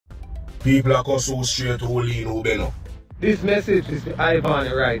People are so straight to lean who beno. This message is for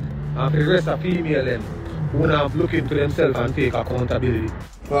Ivan, right? And for the rest of female them who now look into themselves and take accountability.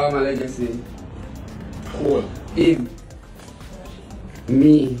 For my legacy, cool. Him,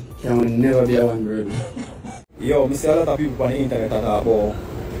 me, can never be a one girl. Yo, I see a lot of people on the internet that talk about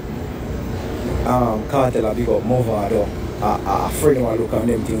Kartel a big up Movado. A friend who look on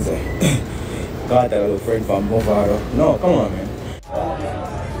them things there. Kartel a friend from Movado. No, come on, man.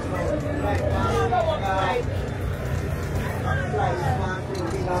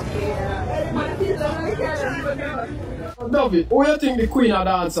 David, who do you think the queen of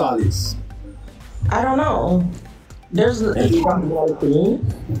dancehall is? I don't know. There's no queen.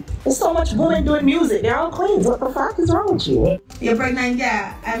 There's so much women doing music. They're all queens. What the fuck is wrong with you? You're pregnant?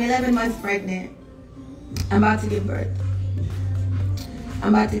 Yeah. I'm 11 months pregnant. I'm about to give birth.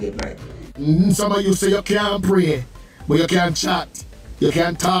 Some of you say you can't pray, but you can't chat. You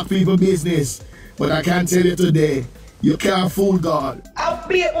can't talk people business. But I can tell you today, you can't fool God. I'll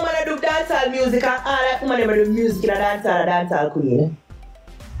be a woman that do dancehall music and all that woman that do music in a dancehall queen.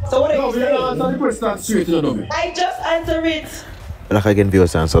 So what are you saying? Answer the question straight, you know me. I just answer it. Like again,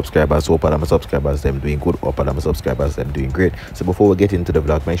 viewers and subscribers, hope all of my subscribers them doing good, hope all of my subscribers them doing great. So before we get into the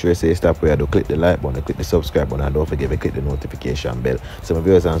vlog, make sure you say stop where you do click the like button, click the subscribe button, and don't forget to click the notification bell. So my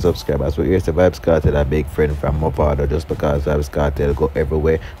viewers and subscribers, we're here to Vybz Kartel, a big friend from Movado, just because Vybz Kartel go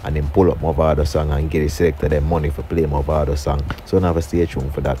everywhere and then pull up Movado song and get it selected them money for play Movado song. So now stay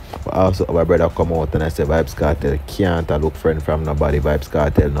tuned for that. But also our brother come out and I say Vybz Kartel can't look friend from nobody. Vybz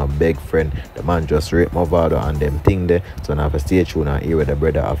Kartel no big friend. The man just rape Movado and them thing there. So now stay tuned and hear what the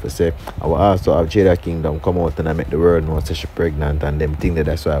brother have to say. I will also have Jada Kingdom come out and I make the world know that she's pregnant and them thing there.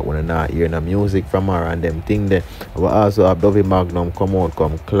 That's why I want to not hear no music from her and them thing there. I will also have Dovey Magnum come out,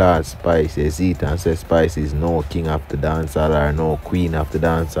 come class Spicy Zeta and say Spicy is no king of the dancer or no queen of the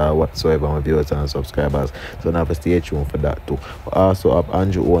dancer or whatsoever, my viewers and subscribers. So now stay tuned for that too. We also have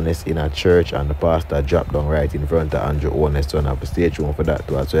Andrew Honest in a church and the pastor dropped down right in front of Andrew Honest. So now stay tuned for that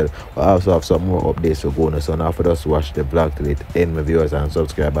too as well. We also have some more updates to go on. So now for us to watch the vlog till it end, my viewers and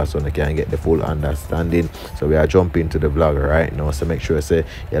subscribers, so they can get the full understanding. So we are jumping to the vlog right now. So make sure you say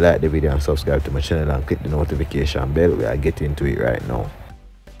you like the video and subscribe to my channel and click the notification bell. We are getting to it right now.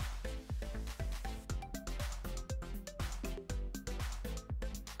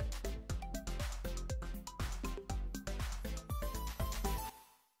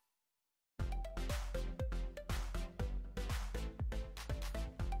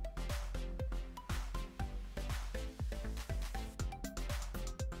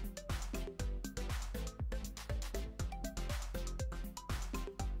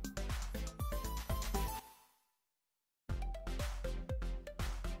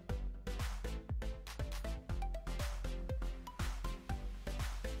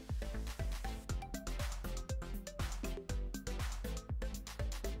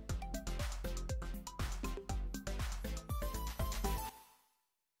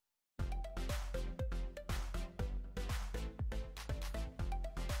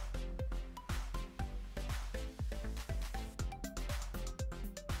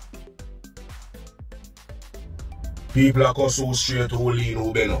 People are so straight to lean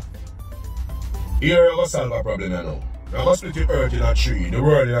who beno. Here you go solve a problem, you know. You go split the earth in a tree, the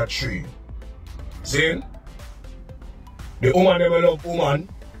world in a tree. See? The woman them love woman,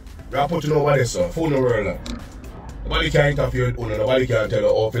 you are putting over there, so for the world. Nobody can interfere with you, nobody can tell you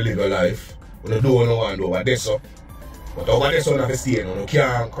how to live your life. You do what you want over there, so. But over there, so you have to stay, you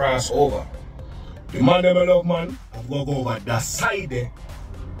can't cross over. The man them love man, have to go over that side there.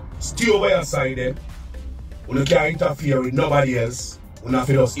 Stay over your side there. You can't interfere with nobody else. You have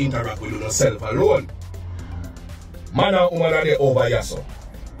to just interact with yourself alone. Man and woman are there over here, so.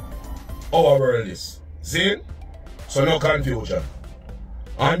 Our world is. See? So no confusion.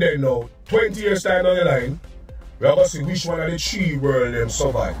 And then now, 20 years time down the line, we are going to see which one of the three world them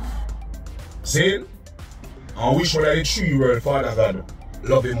survive. See? And which one of the three world Father God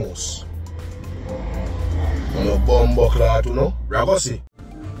love the most. And no bomb buckler, you know? We are going to see.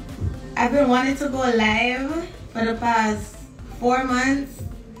 I've been wanting to go live for the past 4 months,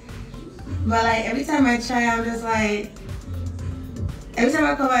 but like every time I try, I'm just like, every time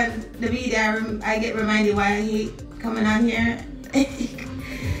I come on the video, I get reminded why I hate coming on here.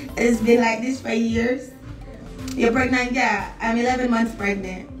 It's been like this for years. You're pregnant? Yeah, I'm 11 months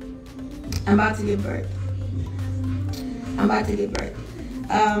pregnant. I'm about to give birth.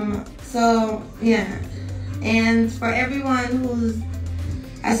 So yeah, and for everyone who's,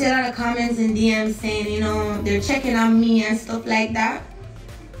 I see a lot of comments and DMs saying, you know, they're checking on me and stuff like that.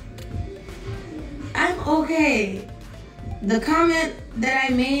 I'm okay. The comment that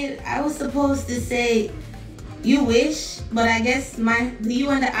I made, I was supposed to say you wish, but I guess the U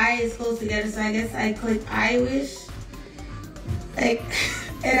and the I is close together, so I guess I clicked I wish. Like,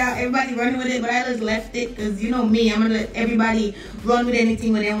 and everybody running with it, but I just left it because you know me, I'm gonna let everybody run with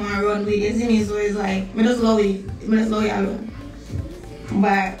anything when they want to run with. You see me? So it's like, I'm just low y'all.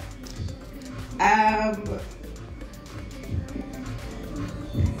 But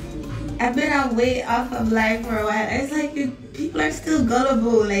I've been away off of life for a while. It's like people are still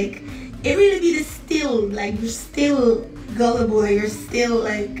gullible. Like, it really be the still, like you're still gullible. Like, you're still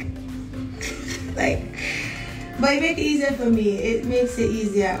like, but it makes it easier for me. It makes it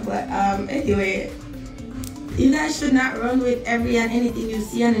easier. But anyway, you guys should not run with every and anything you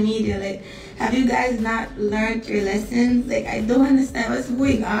see on the media. Like, have you guys not learned your lessons? Like, I don't understand what's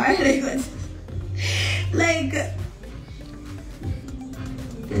going on. Like,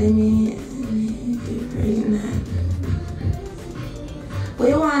 let me bring that. What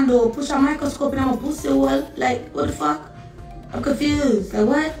you want to do? Push a microscope in my pussy wall? Like, what the fuck? I'm confused. Like,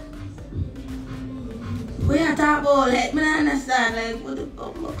 what? What you talking about? Like, I don't understand. Like, what the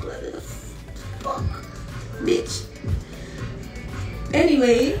fuck? Bitch.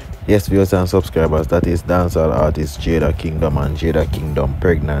 Anyway. Yes, viewers and subscribers, that is dancehall artist Jada Kingdom, and Jada Kingdom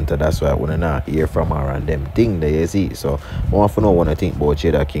pregnant, and that's why I want to not hear from her and them thing there, you see. So I want to know what I think about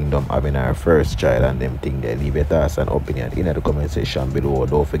Jada Kingdom having her first child and them thing there. Leave your thoughts and opinion in the comment section below.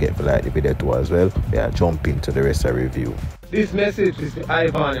 Don't forget to like the video too as well. We are jumping to the rest of the review. This message is for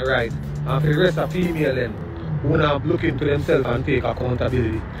Ivan, right? And for the rest of female them who now look into themselves and take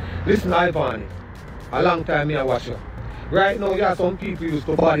accountability. Listen, Ivan, a long time I watch you. Right now, you have some people used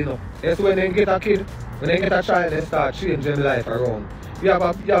to bad enough. That's when they get a kid, when they get a child, they start changing their life around. You have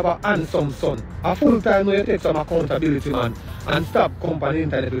a handsome son. A full time now you take some accountability, man, and stop company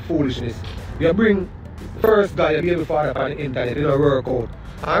internet with foolishness. You bring first guy, you baby father on the internet, it don't work out.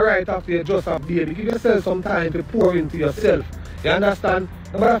 And right after you just have baby, give yourself some time to pour into yourself. You understand?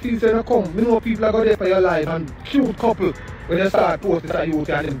 Nobody feels when you come. You know people are going there for your life, and cute couple when you start posting that youth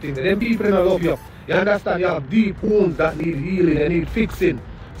and them things. Them people don't love you. You understand? You have deep wounds that need healing, they need fixing.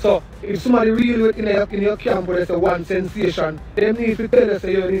 So if somebody really in your camp where there's a one sensation, they need to tell us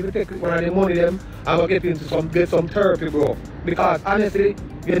you need to take one of the money them and get some therapy, bro. Because honestly,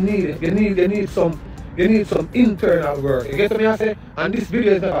 you need some internal work. You get what I say? And this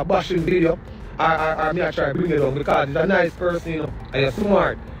video is not a bashing video. I try to bring it down because he's a nice person, you know, and you're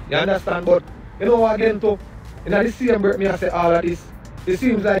smart. You understand? But you know what again too? In the same breath, I say all of this. It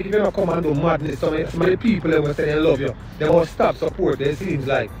seems like if you don't come and do madness, some of the people that will say they love you, they must stop support. It seems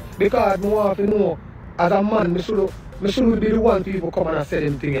like. Because I want to know, as a man, I should be the one people come and say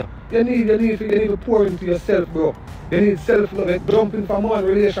them things. You need to pour into yourself, bro. You need self-love. Jumping from one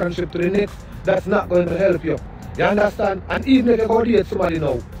relationship to the next, that's not going to help you. You understand? And even if you go date somebody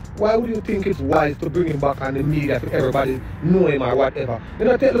now, why would you think it's wise to bring him back on the media for everybody know him or whatever? You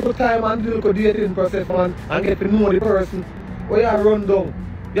know, take a little time and do a little dating process, man, and get to know the person. Where you run down,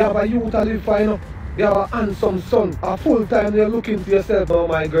 you have a youth to live for, you know. You have a handsome son, a full time you're looking to yourself now,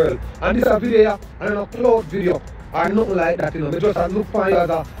 my girl. And this is a video, and a cloud video, or nothing like that, you know. They just look for you as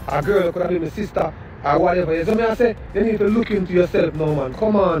a girl, who could have been a sister, or whatever. So I say, you need to look into yourself now, man.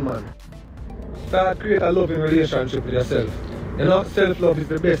 Come on, man. Start create a loving relationship with yourself. You know, self-love is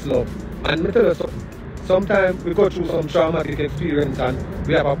the best love. And let me tell you something. Sometimes we go through some traumatic experience and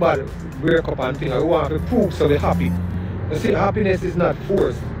we have a bad breakup and thing, and we want to prove so we're happy. You see, happiness is not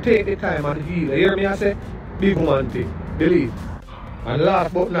forced. Take the time and heal. You hear me? I say, big one thing, believe. And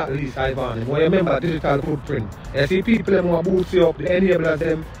last but not least, Ivan, when you remember digital footprint, you see people them want to boost you up, the enablers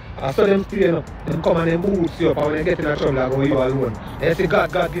them, I saw them stay up, them come and them boost you up, and when you get in a trouble, I go you alone. You see,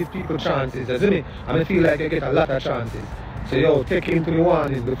 God gives people chances, you see me? And I feel like you get a lot of chances. So yo, take into the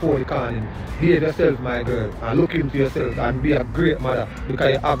warning before the calling. Behave yourself, my girl, and look into yourself and be a great mother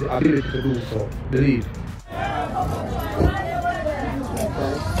because you have the ability to do so. Believe. Do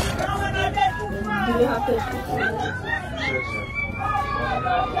you have to?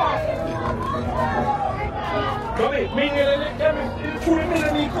 Come here, me and them, 2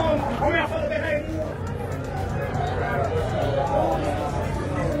 minutes me come, I'm here for the behind you.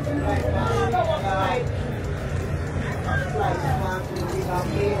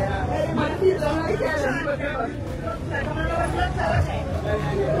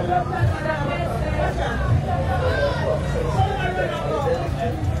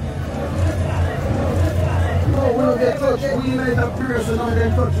 No, we don't get touched. We ain't a person, don't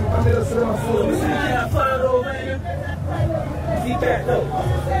get touched. I'm going to sit on food. You can't follow, man. See that, though.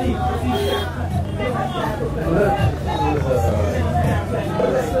 See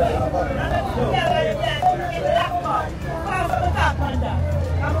that.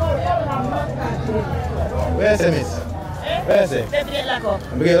 Where is it, miss? Where is it? Let me get locked up.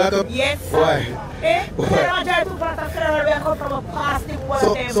 I'm get locked up? Yes, sir. Why? I drive too fast and I come from a past the one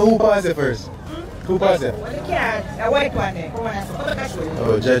of them. So who passed it first? Who passed it? Well, the car, a white one there. Come on, I saw.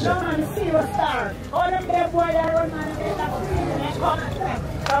 Oh, Jada. No, no, the serious star. All them there boy that run man, they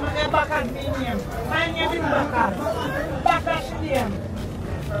come and get back at me name. My name is back at them.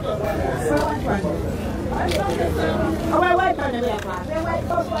 Oh, my white one there, class. The white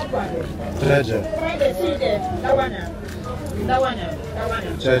one there. Jada. Right there, see there. That one there. That one there. That one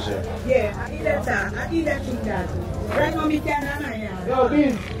there. Jada. Yeah, I need that. I need that thing that. Right now, me can't. Yo,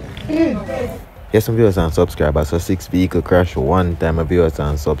 Dean. Yes, some viewers and subscribers. So 6 vehicle crash one time. Viewers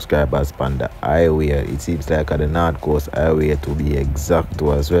and subscribers on the highway. It seems like at the North Coast Highway to be exact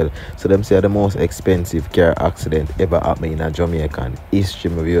too as well. So them say the most expensive car accident ever happened in a Jamaican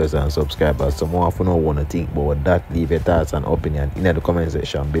history. My viewers and subscribers. So more of you want to think about that. Leave your thoughts and opinion in the comment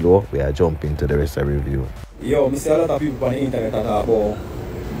section below. We are jumping to the rest of the review. Yo, I see a lot of people on the internet that talk about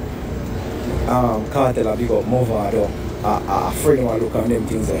Kartel a big up Movado. A friend want to look at them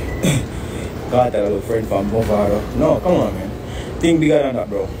things there. Kartel a friend from Movado. No, come on, man. Think bigger than that,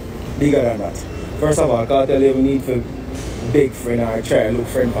 bro. Bigger than that. First of all, Kartel even need for big friend or try to look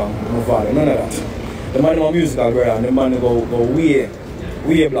friend from Movado. None of that. The man is a musical brother and the man go way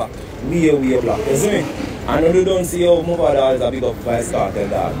black. Way black. You see me? And you don't see how Movado is a big up Vybz Kartel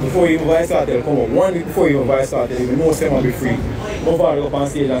that. Before even Vybz Kartel come up, 1 week before even Vybz Kartel, even know them will be free. Movado go up on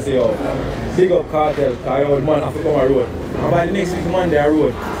stage and say, oh, big up Kartel, because your man have to come on road. And by the next week, the man there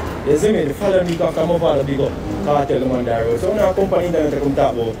road. You see me? The following week after Movado big up Kartel, the man there road. So now come on the internet to come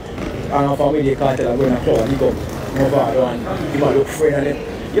talk about and family Kartel are going to club and big up Movado and he might look friend and then.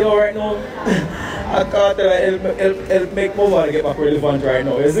 You know, right now, I Kartel help make Movado get back relevant right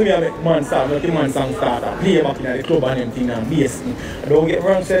now. You see me, I make man start, let the man song start, I play back in the club and them thing and bass. Don't get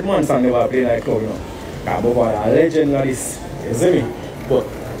wrong, said man song never play like club, you know. Because Movado a legend like this, you see me? But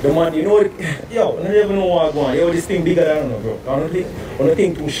the man, you know, yo, I don't even know what's going on. Yo, this thing bigger than you, bro. I don't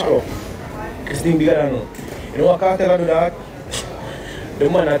think too shallow. This thing bigger than you. You know what Kartel do that? The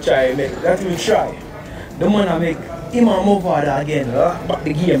man a try, that will try. The man a make him and Movado again, back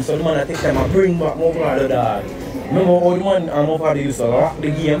the game, so the man a take time and bring back Movado dog. Remember how the man and Movado used to rock the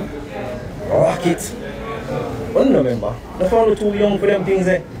game? Rock it. I don't remember. I found you too young for them things,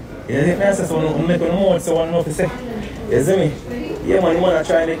 eh? You think I say so, I'm making no more, so I don't know to say. You see me? Yeah man, the man a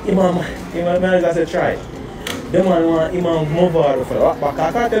try make him and I say try. The man want him and Movado for the rock back.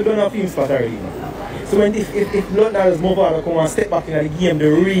 I can't tell you no film spot already. So when if London's Movado come and step back in the game the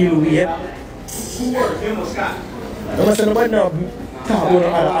real way, I must say nobody now talk about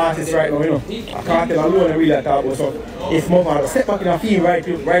other artists right now, you know. I can't tell alone really talk about. So if Movado step back in a field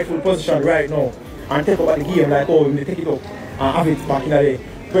rightful position right now and take up the game like how they take it up and have it back in the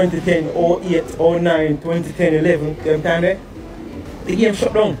 2010, 08, 09, 2010, 11, them time there, the game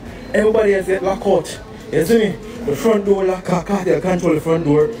shut down. Everybody else get locked out. You see me? The front door lock, Kartel control the front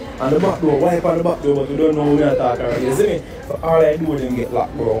door and the back door, wipe on the back door, but we don't know who we are talking about. You see me? So all I do is them get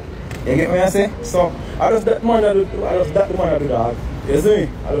locked, bro. You get me I say? So I just that man I do dog. You see me?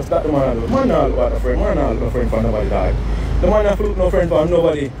 I just that the man I do. Man not look at a friend, man not look a friend for nobody dog. The man not look no friend for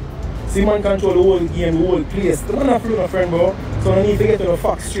nobody. See man control the whole game, the whole place. The man not look no friend, bro. So I need to get to the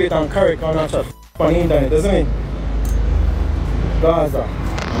facts straight and correct and not chat on the internet, you see me? Gaza.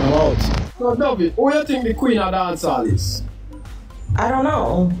 And I'm out. So David, who you think the queen of dancehall is? I don't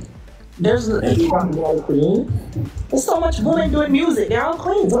know. There's queen. There's so much women doing music. They're all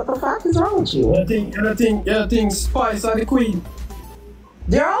queens. What the fuck is wrong with you? You think Spice are the queen?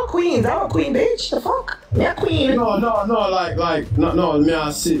 They're all queens. I'm a queen, bitch. The fuck? Me a queen. No, me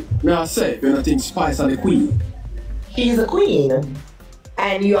I say, you don't think Spice are the queen? He's a queen.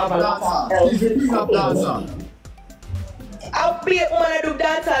 And you have a lot He's the queen of dancehall. I'll be a woman that do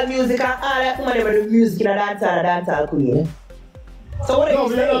dancehall music and all that woman ever do music in a dancehall queen. So what are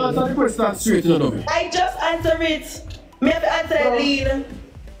you saying? No, answer the question straight, you know. I just answer it. Me have to answer it, Lean.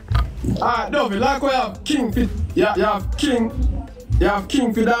 Dovey, like we have king for, you have king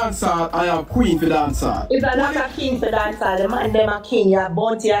for dancehall and you have queen for dancehall. If I'm not a king for dancehall, the man them a king. You have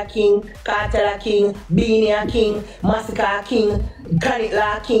Bounty a king, Kartel a king, Beanie a king, Massacre a king,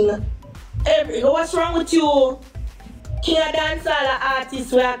 Canitla a king. What's wrong with you? King of dancehall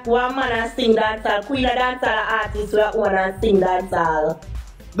artist where one man and sing dancehall. Queen of dancehall artist where one and sing dancehall.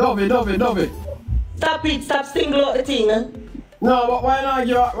 Dovey. Stop it, stop single out the thing. No, but why not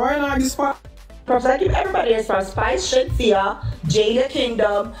give Spice? Perhaps I give everybody else from Spice Shensia, Jada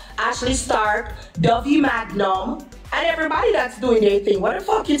Kingdom, Ashley Stark, Dovey Magnum, and everybody that's doing their thing. What the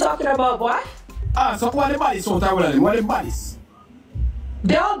fuck you talking about, boy? So what the bodies out there with them? What the bodies?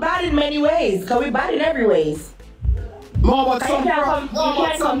 They're all bad in many ways, because we bad in every ways. No, but You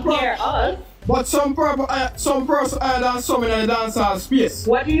can't compare us. But some person higher than some in the dancehall space.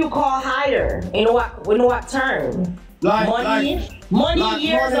 What do you call higher? In what term? Money,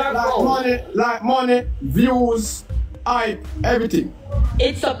 years, or gold? Like money, views, hype, everything.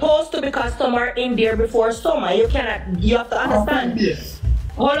 It's supposed to, because some are in there before some. You have to understand. Yes.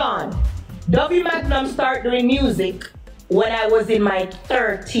 Hold on. W Magnum started doing music when I was in my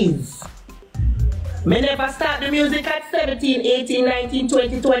 30s. Me never start the music at 17, 18, 19,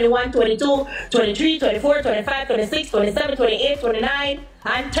 20, 21, 22, 23, 24, 25, 26, 27, 28, 29,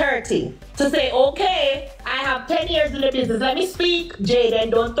 and 30. To say, okay, I have 10 years in the business. Let me speak, Jada,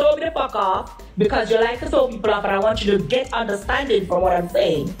 and don't throw me the fuck off, because you like to throw people off, and I want you to get understanding from what I'm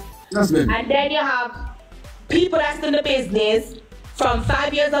saying. And then you have people that's in the business from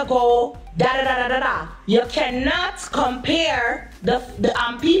 5 years ago, You cannot compare the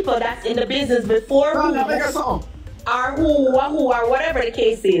people that's in the business before who or whatever the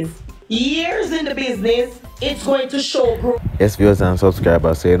case is. Years in the business, it's going to show growth. Yes, viewers and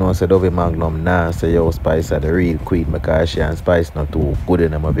subscribers, so you know, said Dovey Magnum now say yo Spice are the real queen because she and Spice not too good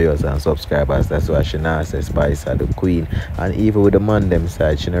in my viewers and subscribers. That's why she now say Spice are the queen. And even with the man them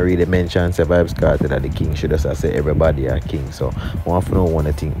side, she not really mention say Vybz Kartel are the king. She just say everybody are king. So I want to know what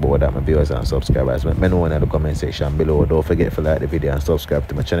you think about that, my viewers and subscribers. Let me know in the comment section below. Don't forget to like the video and subscribe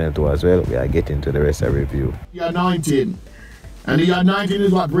to my channel too as well. We are getting to the rest of the review. The anointing. And the anointing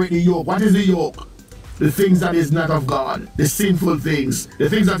is what break the yoke. What is the yoke? The things that is not of God, the sinful things, the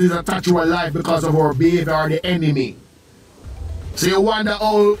things that is attached to our life because of our behavior or the enemy. So you wonder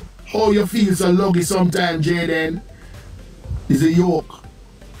how you feel so lucky sometimes, Jaden. Is a yoke,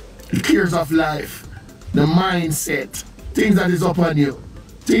 the cares of life, the mindset, things that is upon you,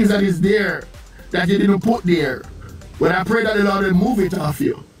 things that is there that you didn't put there. But I pray that the Lord will move it off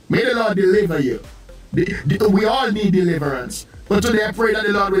you. May the Lord deliver you. We all need deliverance. But today I pray that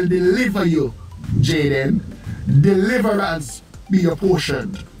the Lord will deliver you, Jaden. Deliverance be your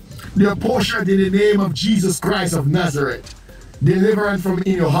portion. Your portion in the name of Jesus Christ of Nazareth. Deliverance from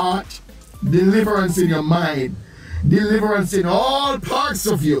in your heart. Deliverance in your mind. Deliverance in all parts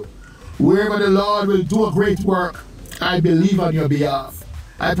of you. Wherever the Lord will do a great work, I believe on your behalf.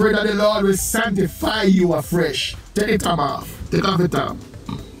 I pray that the Lord will sanctify you afresh. Take the thumb off. Take off the thumb.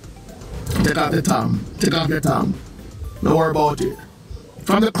 Take off the thumb. Take off your thumb. Don't worry about it.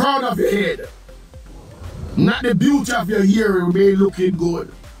 From the crown of your head, not the beauty of your hair will be looking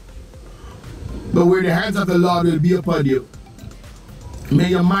good, but where the hands of the Lord will be upon you. May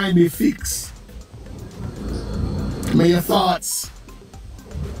your mind be fixed. May your thoughts,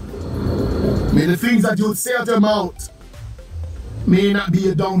 may the things that you say out your mouth, may not be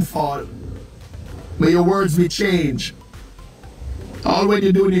a downfall. May your words be changed. All when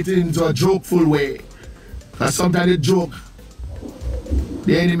you're doing it into a jokeful way. Because sometimes a joke,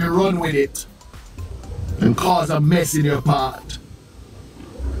 the enemy run with it and cause a mess in your path.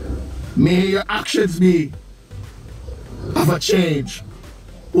 May your actions be of a change.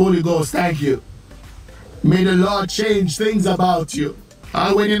 Holy Ghost, thank you. May the Lord change things about you.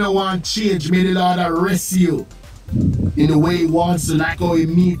 And when you don't want change, may the Lord arrest you in the way he wants to, like how he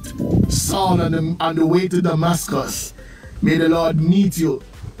meet Saul on the way to Damascus. May the Lord meet you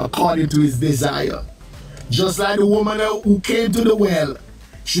according to his desire. Just like the woman who came to the well.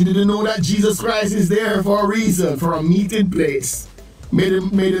 She didn't know that Jesus Christ is there for a reason, for a meeting place. May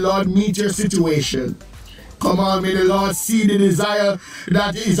the Lord meet your situation. Come on, may the Lord see the desire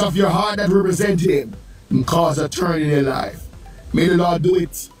that is of your heart that represents him and cause a turn in your life. May the Lord do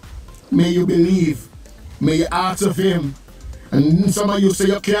it. May you believe. May you ask of him. And some of you say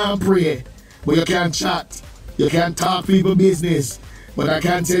you can't pray, but you can't chat. You can't talk people business. But I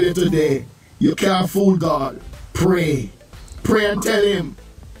can tell you today, you can't fool God. Pray. Pray and tell him.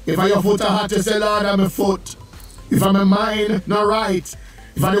 If I your foot are hot, you say, Lord, I'm a foot. If I'm a mind not right,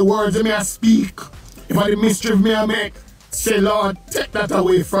 if I the words of me I speak, if I the mischief me I make, say, Lord, take that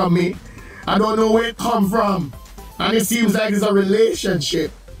away from me. I don't know where it come from. And it seems like it's a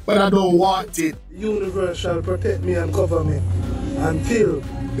relationship, but I don't want it. The universe shall protect me and cover me until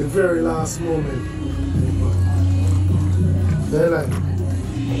the very last moment. They're like,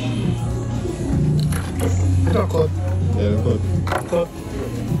 cut. Yeah, cut.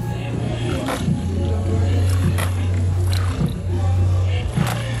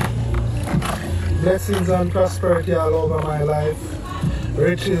 Blessings and prosperity all over my life,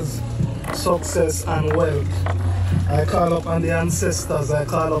 riches, success and wealth. I call up on the ancestors, I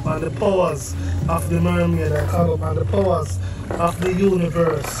call up on the powers of the mermaid, I call up on the powers of the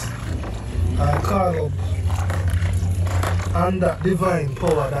universe. I call up and that divine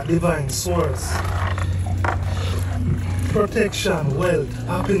power, that divine source. Protection, wealth,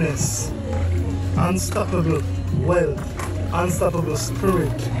 happiness, unstoppable wealth, unstoppable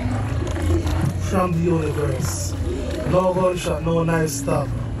spirit from the universe. No gunshot, no knife stab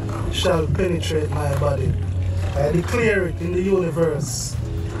shall penetrate my body. I declare it in the universe.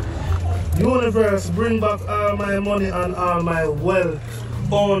 Universe, bring back all my money and all my wealth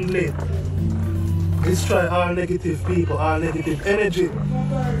only. Destroy all negative people, all negative energy,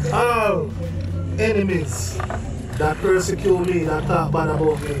 all enemies that persecute me, that talk bad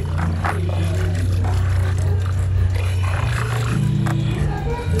about me.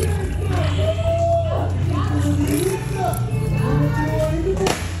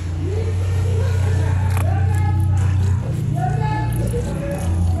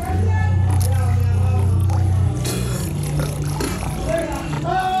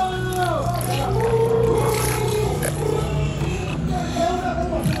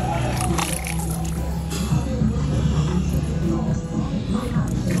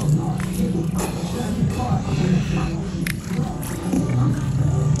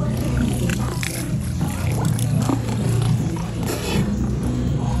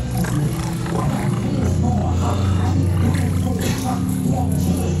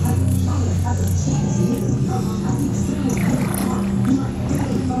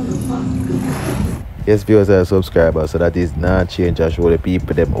 Yes, viewers and subscribers, so that is not change. I show the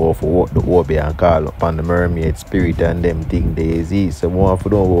people them off what the OB and call upon the mermaid spirit and them thing they easy. So more if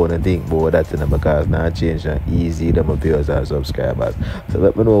you don't want to think about that thing because not change and easy them viewers and subscribers. So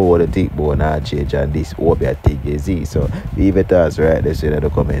let me know what to think about not change and this OB thing easy. So leave it as right there in the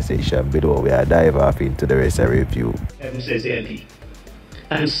comment section below. We are dive off into the rest of the review. Says the MP.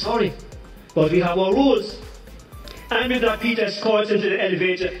 I'm sorry, but we have our rules. And with that, Peter escorts him to the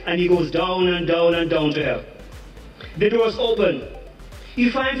elevator and he goes down and down and down to hell. The doors open. He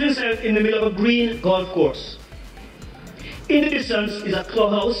finds himself in the middle of a green golf course. In the distance is a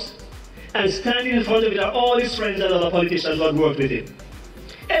clubhouse, and standing in front of it are all his friends and other politicians who had worked with him.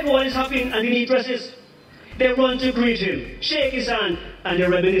 Everyone is happy and in neat dresses. They run to greet him, shake his hand, and they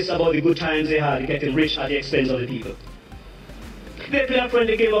reminisce about the good times they had getting rich at the expense of the people. They play a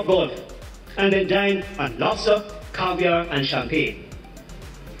friendly game of golf, and then dine on lobster, caviar and champagne.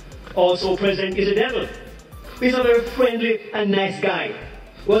 Also present is the devil. He's a very friendly and nice guy.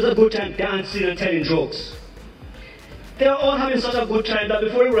 Was a good time dancing and telling jokes. They are all having such a good time that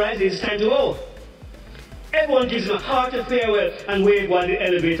before he rises, it's time to go. Everyone gives him a hearty farewell and wave while the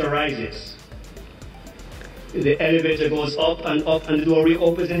elevator rises. The elevator goes up and the door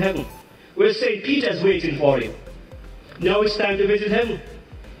reopens in heaven, where St. Peter's waiting for him. Now it's time to visit heaven.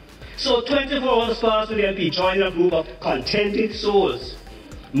 So 24 hours pass with the MP, joining a group of contented souls.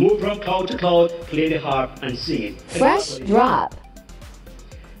 Move from cloud to cloud, play the harp and sing it. Fresh drop.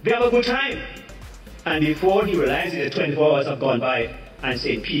 They have a good time. And before he realizes the 24 hours have gone by and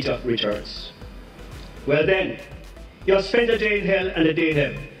St. Peter returns. Well then, you have spent a day in hell and a day in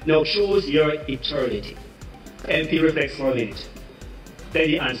heaven. Now choose your eternity. MP reflects for a minute. Then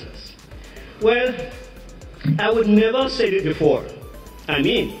he answers, well, I would never have said it before. I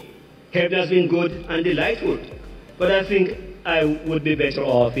mean, heaven has been good and delightful, but I think I would be better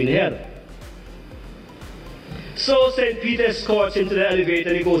off in hell. So St. Peter escorts him to the elevator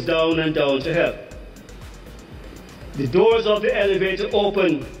and he goes down and down to hell. The doors of the elevator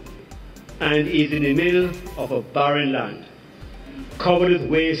open and he's in the middle of a barren land, covered with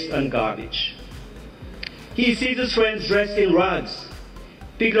waste and garbage. He sees his friends dressed in rags,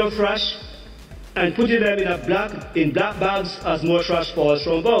 picked up trash and putting them in black bags as more trash falls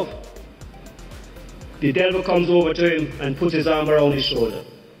from above. The devil comes over to him and puts his arm around his shoulder.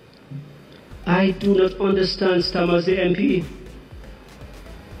 I do not understand, stammers the MP.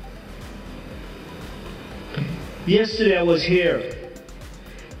 Yesterday I was here,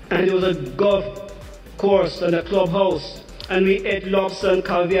 and there was a golf course and a clubhouse, and we ate lobster and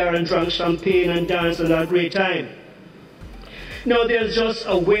caviar and drank champagne and danced and had a great time. Now there's just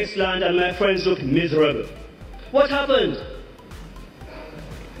a wasteland and my friends look miserable. What happened?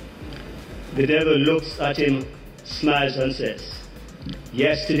 The devil looks at him, smiles and says,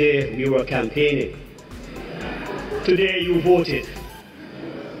 yesterday we were campaigning. Today you voted.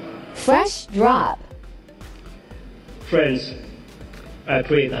 Fresh drop. Friends, I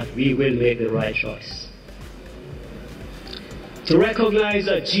pray that we will make the right choice. To recognize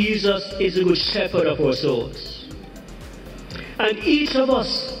that Jesus is the good shepherd of our souls. And each of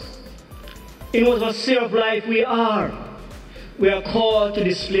us, in whatever sphere of life we are called to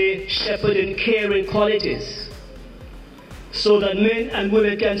display shepherding, caring qualities, so that men and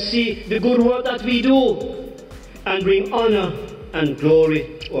women can see the good work that we do, and bring honor and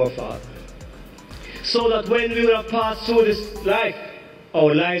glory to our Father. So that when we will have passed through this life,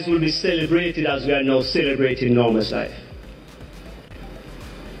 our lives will be celebrated as we are now celebrating Norma's life.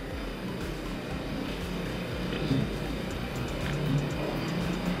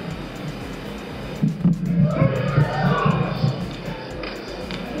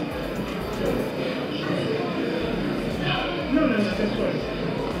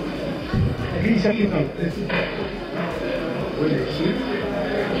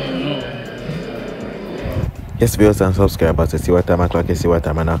 Yes, viewers and subscribers, you see what time o'clock, you see what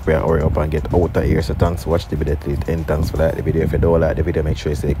time and we are hurry up and get out of here. So thanks for watching the video till the end. Thanks for liking the video. If you don't like the video, make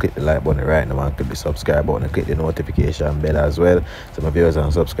sure you say click the like button right now and click the subscribe button and click the notification bell as well. So my viewers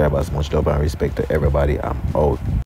and subscribers, much love and respect to everybody. I'm out.